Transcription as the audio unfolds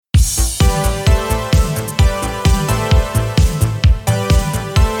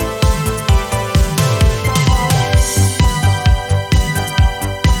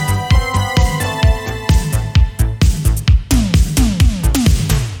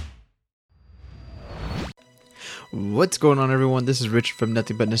What's going on, everyone? This is Richard from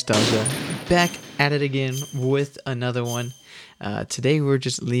Nothing But Nostalgia, back at it again with another one. Today we're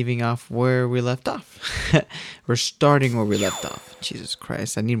just leaving off where we left off. We're starting where we left off. Jesus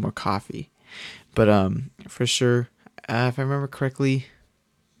Christ, I need more coffee. But for sure, if I remember correctly...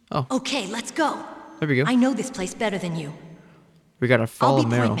 Oh. Okay, let's go. There we go. I know this place better than you. We gotta follow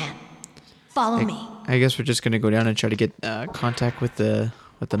Meryl. Point man. Follow me. I guess we're just gonna go down and try to get contact with the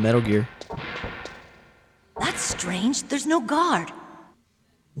Metal Gear. That's strange. There's no guard.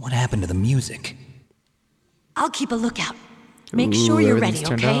 What happened to the music? I'll keep a lookout. Make sure you're ready,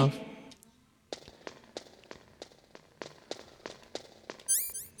 okay? Off.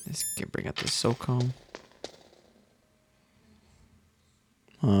 Let's bring out the SOCOM.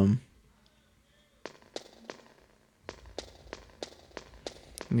 I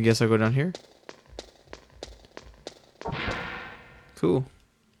guess I'll go down here. Cool.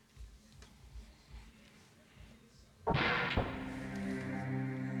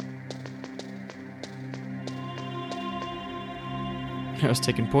 I was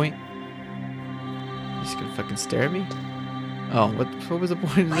taking point. He's gonna fucking stare at me? Oh, what was the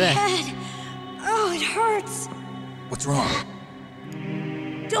point of My that? head. Oh, it hurts. What's wrong?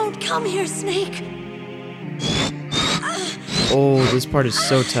 Don't come here, Snake. Oh, this part is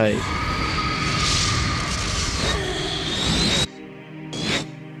so tight.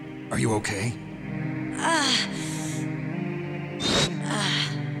 Are you okay?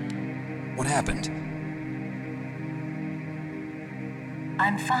 What happened?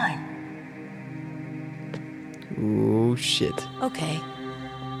 I'm fine. Oh, shit. Okay.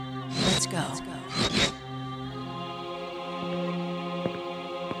 Let's go.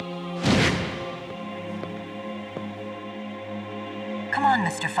 Come on,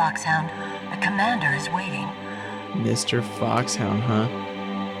 Mr. Foxhound. The commander is waiting. Mr. Foxhound, huh?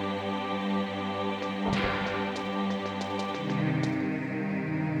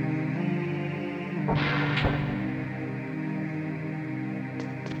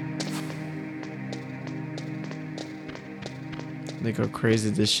 Look how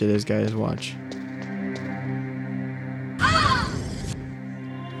crazy this shit is, guys. Watch.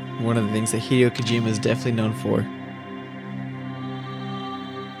 One of the things that Hideo Kojima is definitely known for.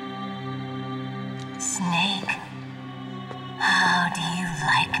 Snake, how do you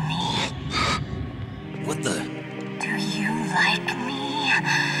like me? What the? Do you like me?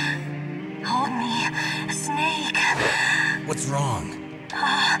 Hold me, Snake. What's wrong?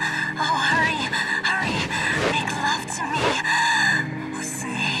 Oh, hurry. Make love to me. Oh,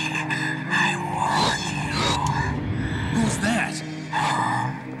 Snake, I want you. Who's that?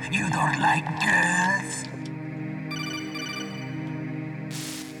 You don't like girls?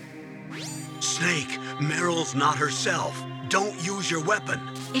 Snake, Meryl's not herself. Don't use your weapon.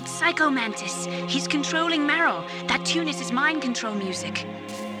 It's Psycho Mantis. He's controlling Meryl. That tune is his mind control music.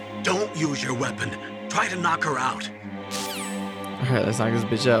 Don't use your weapon. Try to knock her out. Alright, let's knock this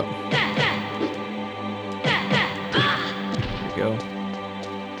bitch out. There we go.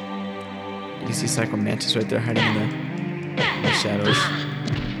 You can see Psycho Mantis right there hiding in the shadows.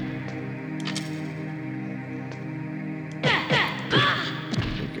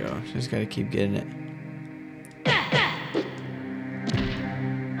 There we go. Just gotta keep getting it.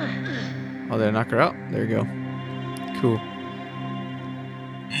 Oh, did I knock her out? There we go. Cool.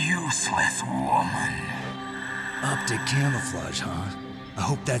 Useless woman. Optic camouflage, huh? I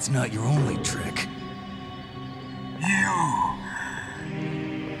hope that's not your only trick.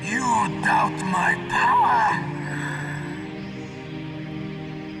 You doubt my power?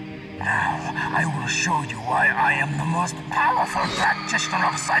 Now, I will show you why I am the most powerful practitioner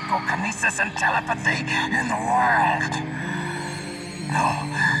of psychokinesis and telepathy in the world. No,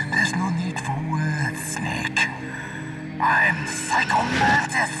 there's no need for words, Snake. I'm Psycho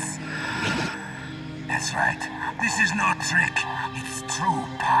Mantis. That's right. This is no trick. It's true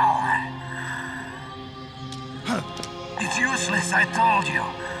power. It's useless, I told you.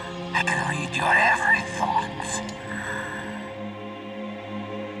 I can read your every thought.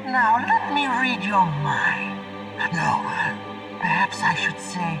 Now, let me read your mind. No, perhaps I should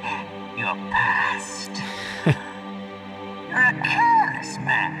say your past. You're a careless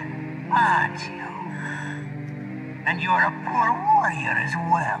man, aren't you? And you're a poor warrior as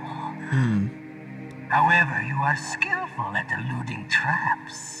well. However, you are skillful at eluding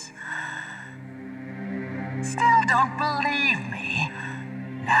traps. Still don't believe me?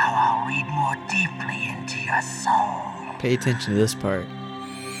 Now I'll read more deeply into your soul. Pay attention to this part.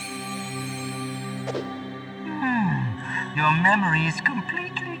 Your memory is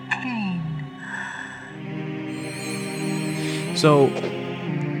completely clean. So,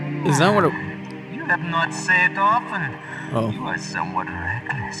 is that what it... You have not said often. Oh. You are somewhat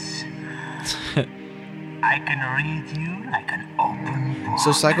reckless. I can read you like an open book.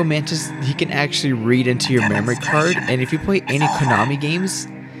 So Psycho Mantis, he can actually read into your memory card, and if you play any Konami games,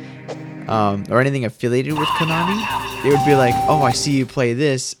 or anything affiliated with Konami, it would be like, oh, I see you play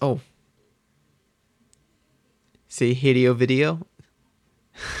this. Oh. See Hideo video?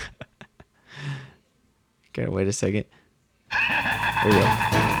 Gotta wait a second. There we go.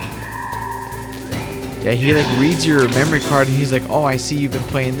 Yeah, he like reads your memory card and he's like, oh, I see you've been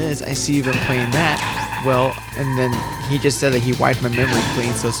playing this. I see you've been playing that. Well, and then he just said that he wiped my memory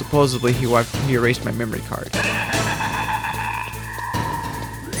clean, so supposedly he erased my memory card.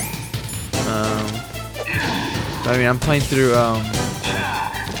 But I mean, I'm playing through,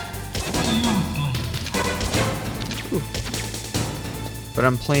 but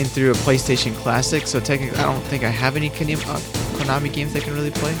I'm playing through a PlayStation Classic, so technically I don't think I have any Konami games I can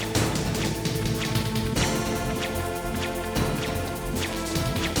really play.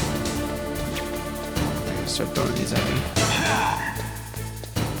 I'm gonna start throwing these at me.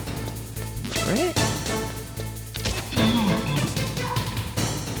 Right?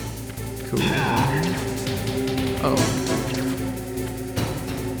 Cool. Oh.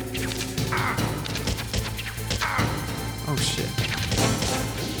 Oh shit.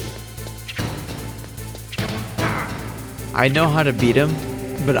 I know how to beat him,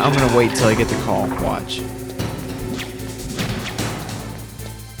 but I'm gonna wait till I get the call. Watch.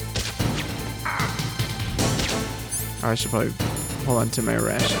 I should probably hold on to my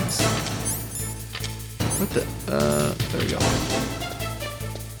rations. What the? There we go.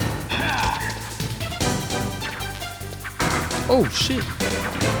 Oh shit.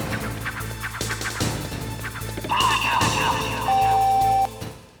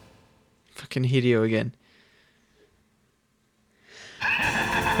 Fucking Hideo again.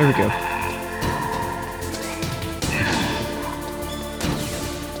 There we go.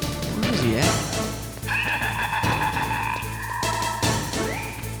 Where is he at?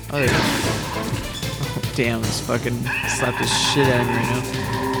 Oh, there he is. Oh, damn, this fucking slapped the shit out of me right now.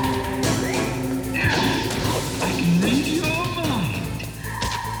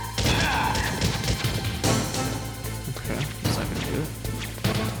 Okay, that's not gonna do it.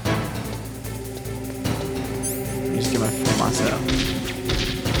 Let me just get my FAMAS out.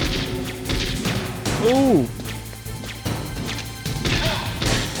 Oh!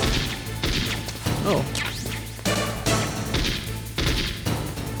 Oh.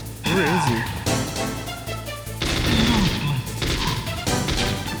 Where is he?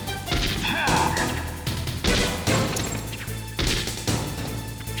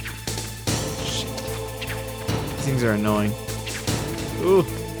 Shit. These things are annoying. Ooh.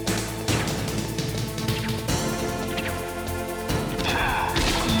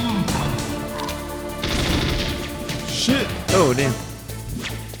 Shit! Oh, damn.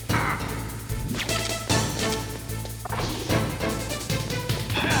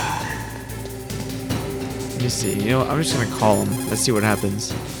 Let me see. You know, I'm just gonna call him. Let's see what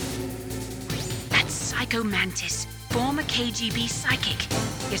happens. That's Psycho Mantis, former KGB psychic.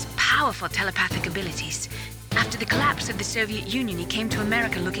 He has powerful telepathic abilities. After the collapse of the Soviet Union, he came to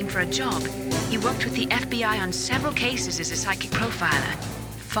America looking for a job. He worked with the FBI on several cases as a psychic profiler.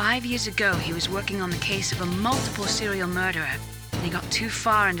 5 years ago, he was working on the case of a multiple serial murderer, and he got too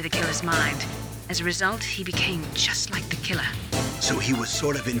far into the killer's mind. As a result, he became just like the killer. So he was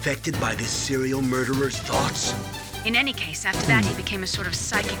sort of infected by this serial murderer's thoughts? In any case, after that, he became a sort of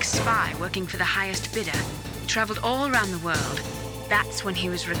psychic spy working for the highest bidder. He traveled all around the world. That's when he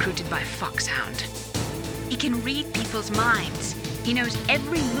was recruited by Foxhound. He can read people's minds. He knows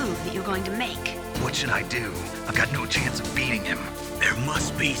every move that you're going to make. What should I do? I've got no chance of beating him. There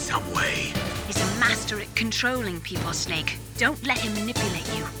must be some way. He's a master at controlling people, Snake. Don't let him manipulate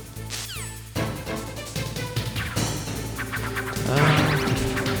you. I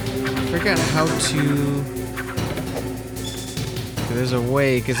forgot how to... There's a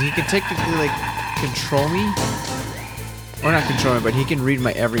way, because he can technically, like, control me. Or not control me, but he can read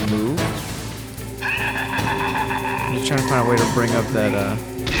my every move. I'm just trying to find a way to bring up that,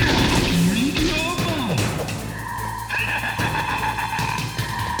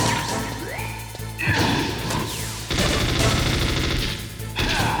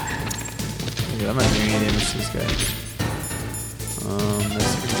 Okay, I'm not doing any damage to this guy.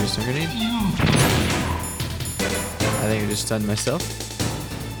 Let's introduce a grenade. I think I just stunned myself.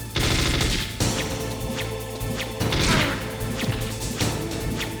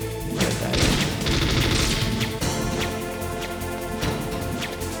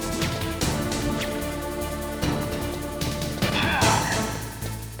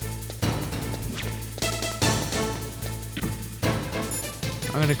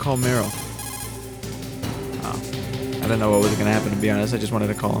 I'm gonna call Meryl. Oh. I don't know what was gonna happen, to be honest. I just wanted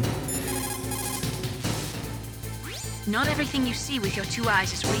to call him. Not everything you see with your 2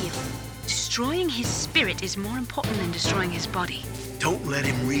 eyes is real. Destroying his spirit is more important than destroying his body. Don't let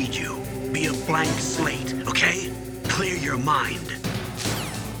him read you. Be a blank slate, okay? Clear your mind.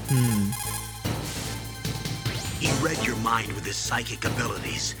 He read your mind with his psychic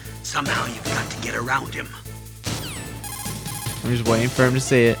abilities. Somehow you've got to get around him. I'm just waiting for him to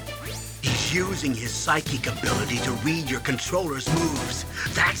say it. He's using his psychic ability to read your controller's moves.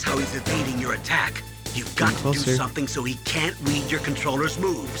 That's how he's evading your attack. You've got to do something so he can't read your controller's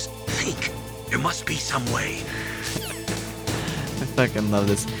moves. Think. There must be some way. I fucking love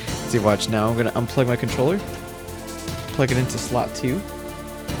this. See, watch now. I'm gonna unplug my controller. Plug it into slot 2.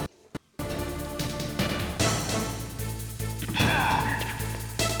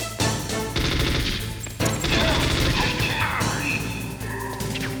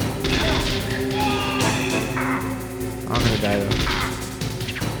 I'm gonna die though.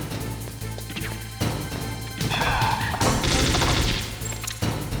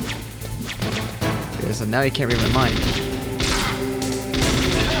 Okay, so now he can't read my mind.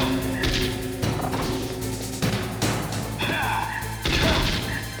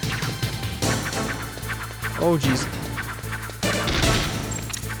 Oh jeez.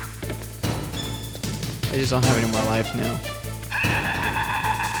 I just don't have any more life now.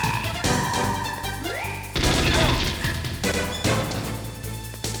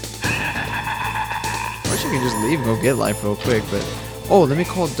 I wish I could just leave and go get life real quick, but... Oh, let me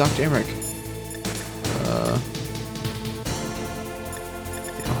call Dr. Emmerich.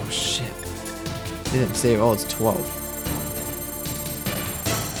 Oh, shit. Didn't save. Oh, it's 12.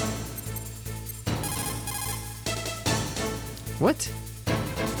 What? Oh,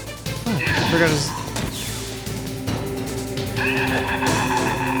 I forgot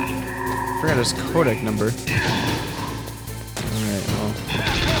his codec number. Alright, well.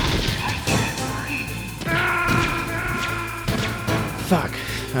 Fuck.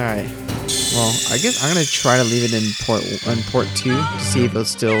 Alright. Well, I guess I'm gonna try to leave it in port 2 to see if it'll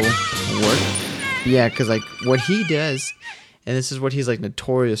still work. Yeah, because like what he does, and this is what he's like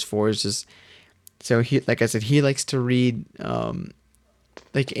notorious for, is just so he, like I said, he likes to read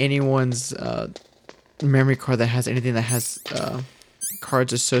like anyone's memory card that has anything that has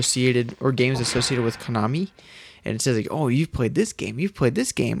cards associated or games associated with Konami. And it says like, oh, you've played this game. You've played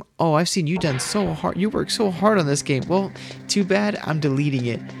this game. Oh, I've seen you done so hard. You worked so hard on this game. Well, too bad. I'm deleting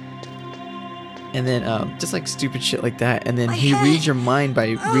it. And then just like stupid shit like that. And then he reads your mind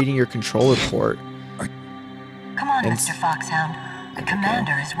by reading your controller port. Come on, Mr. Foxhound. The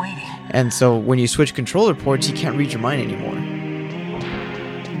commander is waiting. And so when you switch controller ports, he can't read your mind anymore.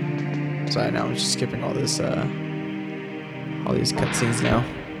 So I know I'm just skipping all this, all these cutscenes now.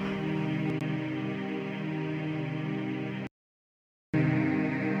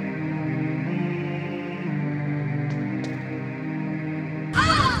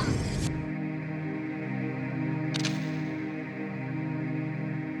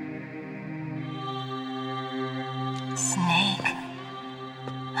 Snake,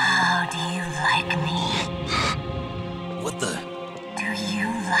 how do you like me? What the? Do you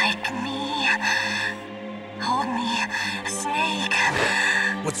like me? Hold me, Snake.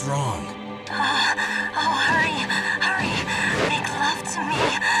 What's wrong? Oh, hurry, hurry. Make love to me.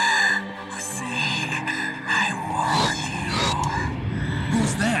 Oh, Snake, I want you.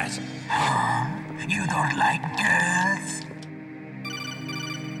 Who's that? You don't like girls?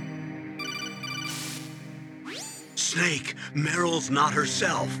 Snake, Meryl's not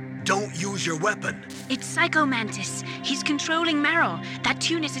herself. Don't use your weapon. It's Psycho Mantis. He's controlling Meryl. That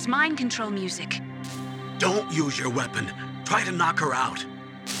tune is his mind control music. Don't use your weapon. Try to knock her out.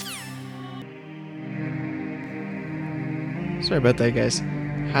 Sorry about that, guys.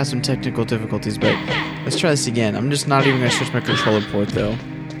 Had some technical difficulties, but let's try this again. I'm just not even going to switch my controller port, though.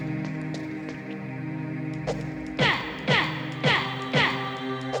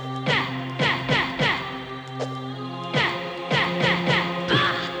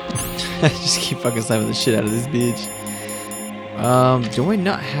 I just keep fucking slapping the shit out of this bitch. Do I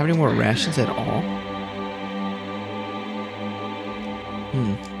not have any more rations at all?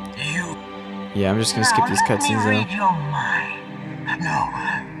 Yeah, I'm just gonna skip these cutscenes Read though. your mind. No,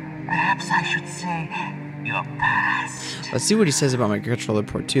 perhaps I should say your past. Let's see what he says about my controller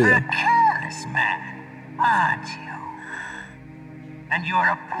port too, You're though. a careless man, aren't you? And you're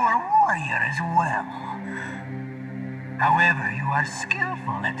a poor warrior as well. However, you are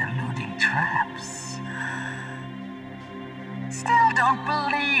skillful at eluding traps. Still don't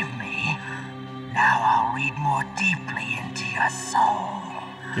believe me? Now I'll read more deeply into your soul.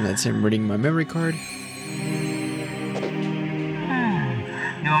 And that's him reading my memory card.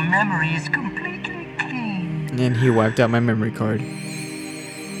 Your memory is completely clean. And he wiped out my memory card.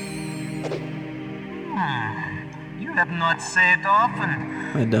 You have not said often.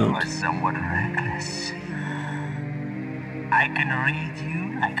 I You don't. are somewhat reckless. I can read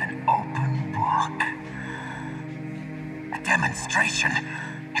you like an open book. The demonstration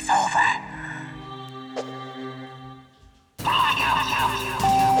is over.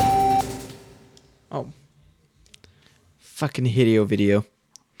 Oh. Fucking Hideo video.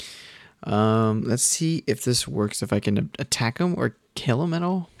 Let's see if this works, if I can attack him or kill him at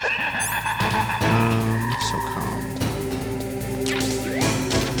all. So calm.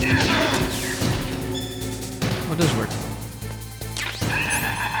 Oh, it does work.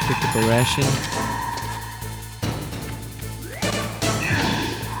 Picked up a ration.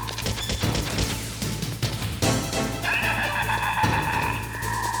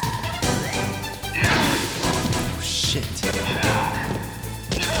 Oh, shit.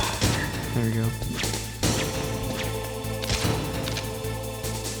 There we go.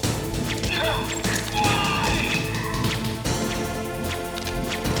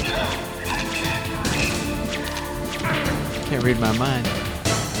 Can't read my mind.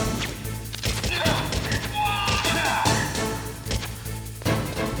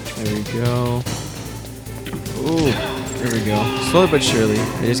 There we go. Ooh, there we go. Slowly but surely.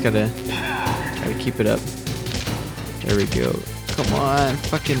 I just gotta keep it up. There we go. Come on,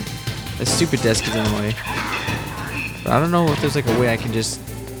 fucking. That stupid desk is in the way. But I don't know if there's like a way I can just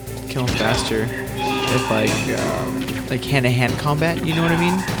kill him faster. If like hand-to-hand combat, you know what I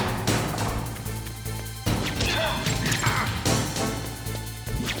mean?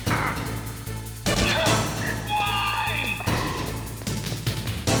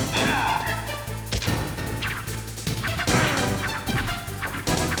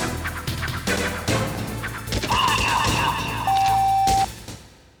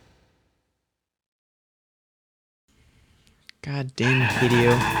 God damn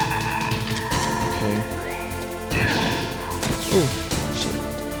Hideo. Okay. Oh, shit.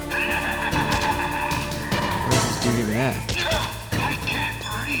 Where's this dude even at?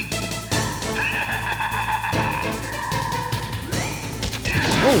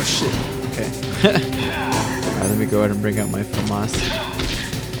 Oh, shit. Okay. Alright, let me go ahead and bring out my FAMAS.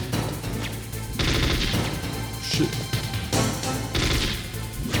 Shit.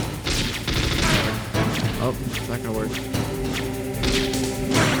 Oh, it's not gonna work.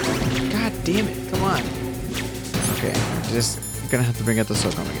 God damn it, come on. Okay, I'm just gonna have to bring out the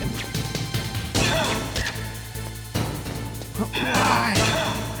SOCOM again. Oh,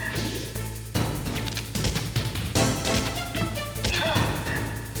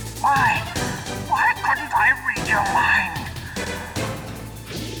 why? Why couldn't I read your mind?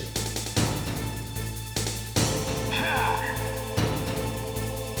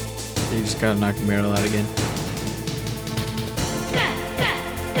 You just gotta knock Meryl out again.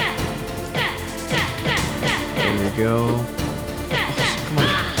 There we go. Oh, come on.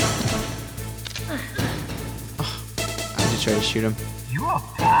 Oh, I just tried to shoot him. You are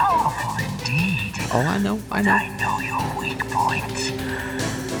powerful indeed. Oh, I know. I know your weak point.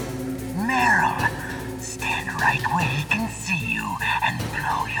 Meryl, stand right where he can see you and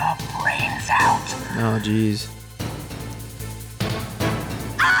blow your brains out. Oh, jeez.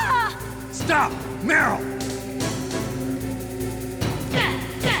 Stop! Meryl!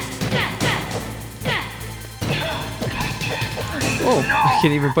 Oh, I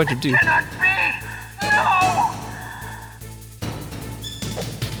can't even punch him, too. Cannot be! No!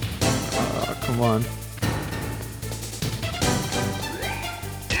 Oh, come on.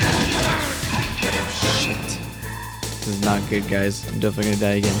 Shit. This is not good, guys. I'm definitely gonna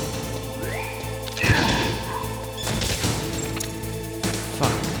die again.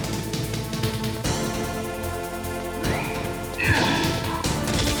 Fuck.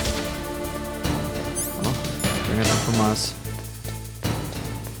 Oh, bring out the FAMAS.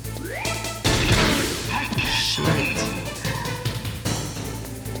 Shit.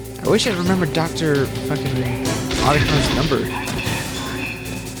 I wish I remembered Dr. fucking Otacron's number.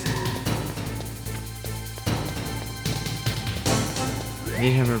 I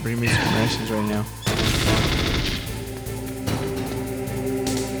need him to bring me some rations right now.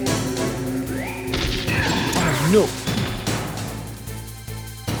 Oh no!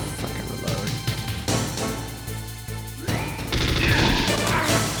 Fucking reload.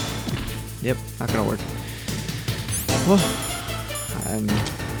 Yep, not gonna work. Well, I'm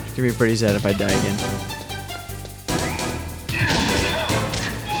gonna be pretty sad if I die again.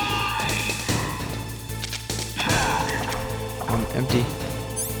 I'm empty.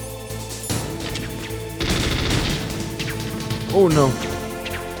 Oh no.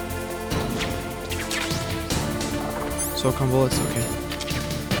 Soak on bullets, okay.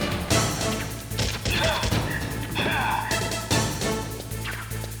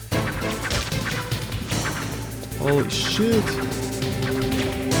 Holy shit.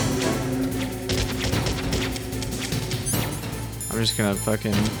 I'm just gonna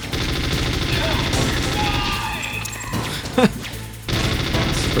fucking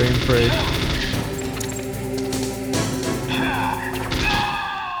spray and pray.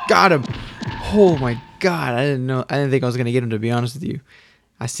 Got him! Oh my god, I didn't think I was gonna get him, to be honest with you.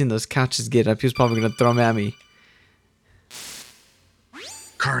 I seen those couches get up, he was probably gonna throw them at me.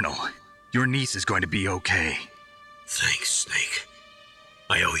 Colonel, your niece is going to be okay. Thanks, Snake.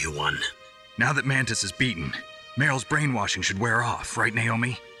 I owe you one. Now that Mantis is beaten, Meryl's brainwashing should wear off, right,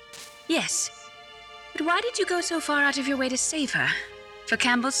 Naomi? Yes. But why did you go so far out of your way to save her? For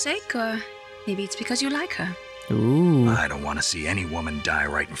Campbell's sake, or maybe it's because you like her? Ooh. I don't want to see any woman die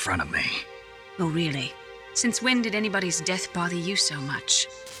right in front of me. Oh, really? Since when did anybody's death bother you so much?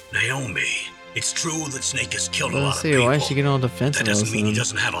 Naomi, it's true that Snake has killed a Let's lot of see, people. why is she getting all defensive? That doesn't all of a mean he sudden?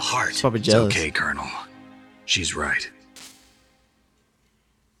 doesn't have a heart. She's probably It's jealous. okay, Colonel. She's right.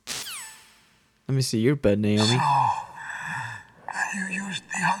 Let me see your bed, Naomi. You used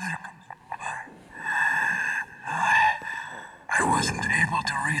the other controller. I wasn't able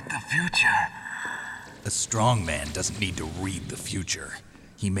to read the future. A strong man doesn't need to read the future.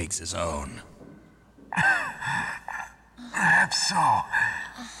 He makes his own. Perhaps so,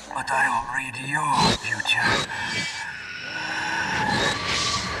 but I will read your future.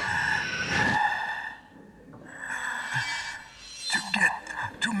 To get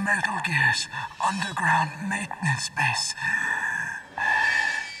to Metal Gear's underground maintenance base,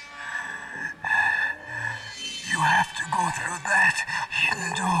 you have to go through that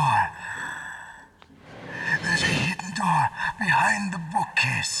hidden door. There's a hidden door behind the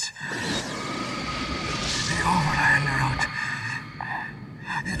bookcase. The overland route.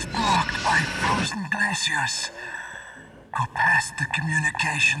 It's blocked by frozen glaciers. Go past the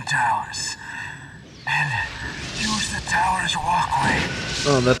communication towers. And use the tower's walkway.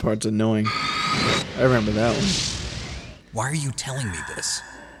 Oh, that part's annoying. I remember that one. Why are you telling me this?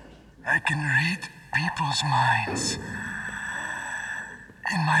 I can read people's minds.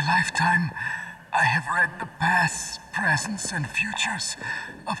 In my lifetime, I have read the pasts, presents, and futures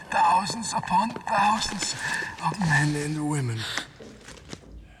of thousands upon thousands of men and women.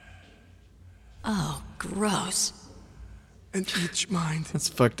 Oh, gross. And each mind That's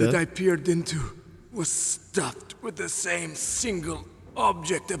fucked that up. I peered into was stuffed with the same single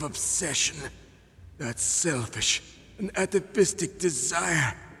object of obsession. That selfish and atavistic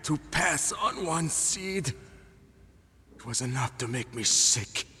desire to pass on one seed. It was enough to make me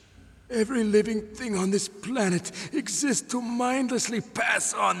sick. Every living thing on this planet exists to mindlessly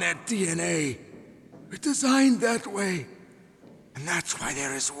pass on their DNA. We're designed that way. And that's why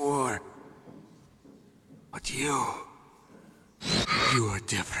there is war. But you are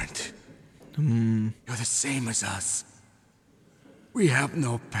different. You're the same as us. We have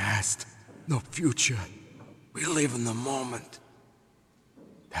no past, no future. We live in the moment.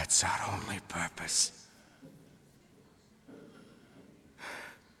 That's our only purpose.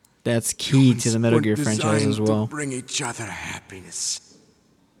 That's key to the Metal Gear Humans were franchise as designed well. To bring each other happiness.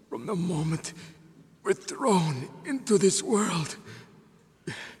 From the moment we're thrown into this world,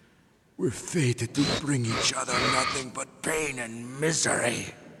 we're fated to bring each other nothing but pain and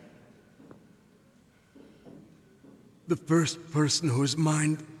misery. The first person whose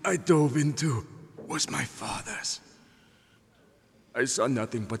mind I dove into was my father's. I saw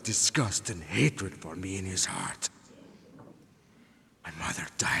nothing but disgust and hatred for me in his heart. My mother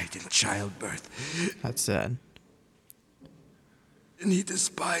died in childbirth, That's sad. and he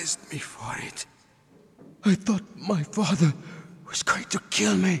despised me for it. I thought my father was going to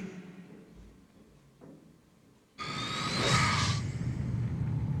kill me.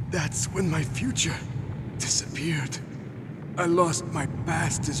 That's when my future disappeared. I lost my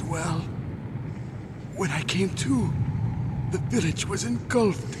past as well. When I came to, the village was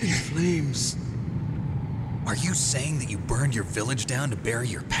engulfed in flames. Are you saying that you burned your village down to bury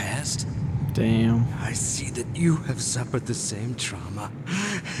your past? Damn. I see that you have suffered the same trauma.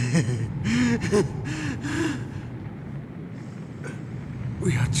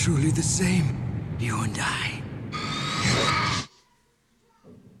 We are truly the same, you and I.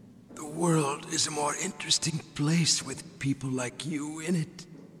 The world is a more interesting place with people like you in it.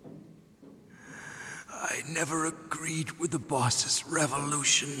 I never agreed with the boss's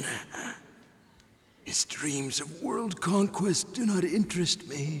revolution. His dreams of world conquest do not interest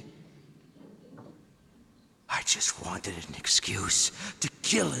me. I just wanted an excuse to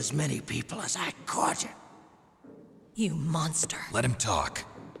kill as many people as I could. You monster. Let him talk.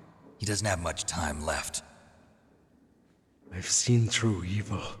 He doesn't have much time left. I've seen through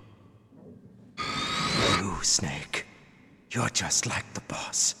evil. You, Snake, you're just like the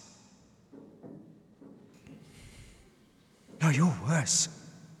boss. No, you're worse.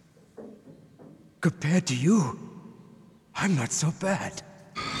 Compared to you, I'm not so bad.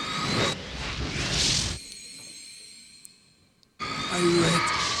 I read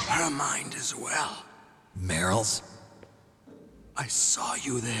her mind as well. Meryl's? I saw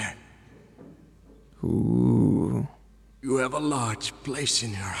you there. Ooh. You have a large place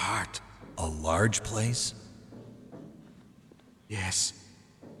in her heart. A large place? Yes,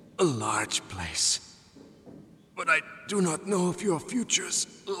 a large place. But I do not know if your futures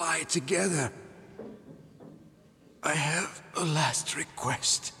lie together. I have a last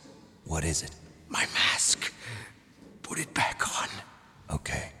request. What is it? My mask. Put it back on.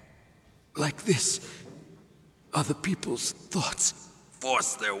 Okay. Like this, other people's thoughts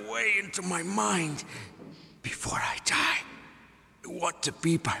force their way into my mind. Before I die, I want to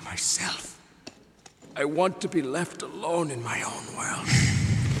be by myself. I want to be left alone in my own world.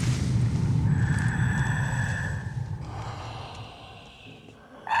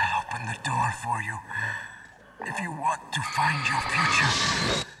 I'll open the door for you. If you want to find your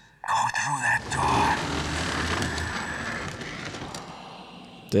future, go through that door.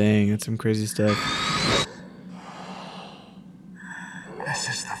 Dang, that's some crazy stuff. This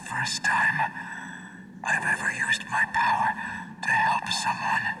is the first time I've ever used my power to help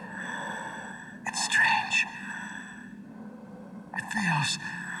someone. It's strange. It feels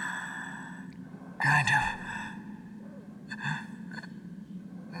kind of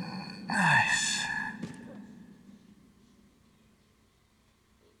nice.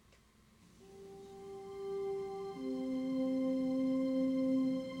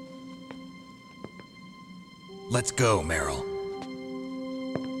 Let's go, Meryl.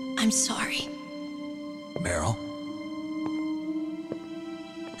 I'm sorry. Meryl?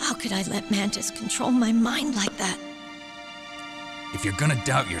 How could I let Mantis control my mind like that? If you're gonna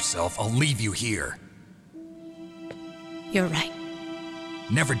doubt yourself, I'll leave you here. You're right.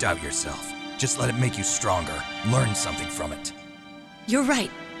 Never doubt yourself. Just let it make you stronger. Learn something from it. You're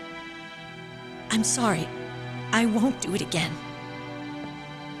right. I'm sorry. I won't do it again.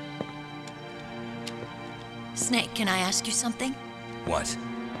 Snake, can I ask you something? What?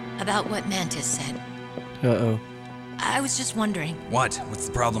 About what Mantis said. Uh-oh. I was just wondering. What? What's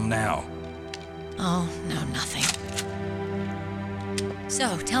the problem now? Oh, no, nothing.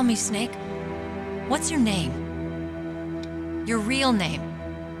 So, tell me, Snake, what's your name? Your real name?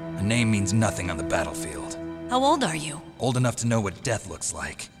 A name means nothing on the battlefield. How old are you? Old enough to know what death looks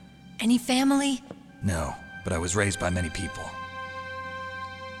like. Any family? No, but I was raised by many people.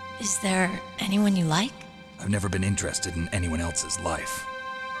 Is there anyone you like? I've never been interested in anyone else's life.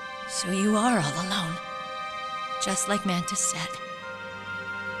 So you are all alone. Just like Mantis said.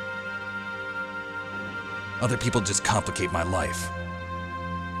 Other people just complicate my life.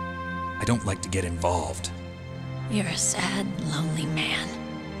 I don't like to get involved. You're a sad, lonely man.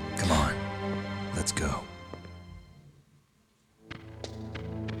 Come on, let's go.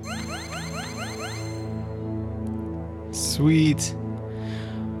 Sweet.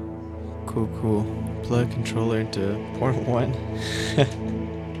 Cool, cool. Plug controller into port 1.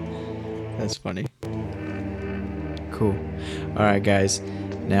 That's funny. Cool. Alright, guys.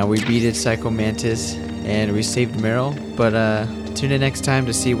 Now we beated Psycho Mantis and we saved Meryl. But tune in next time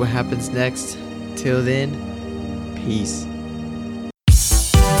to see what happens next. Till then, peace.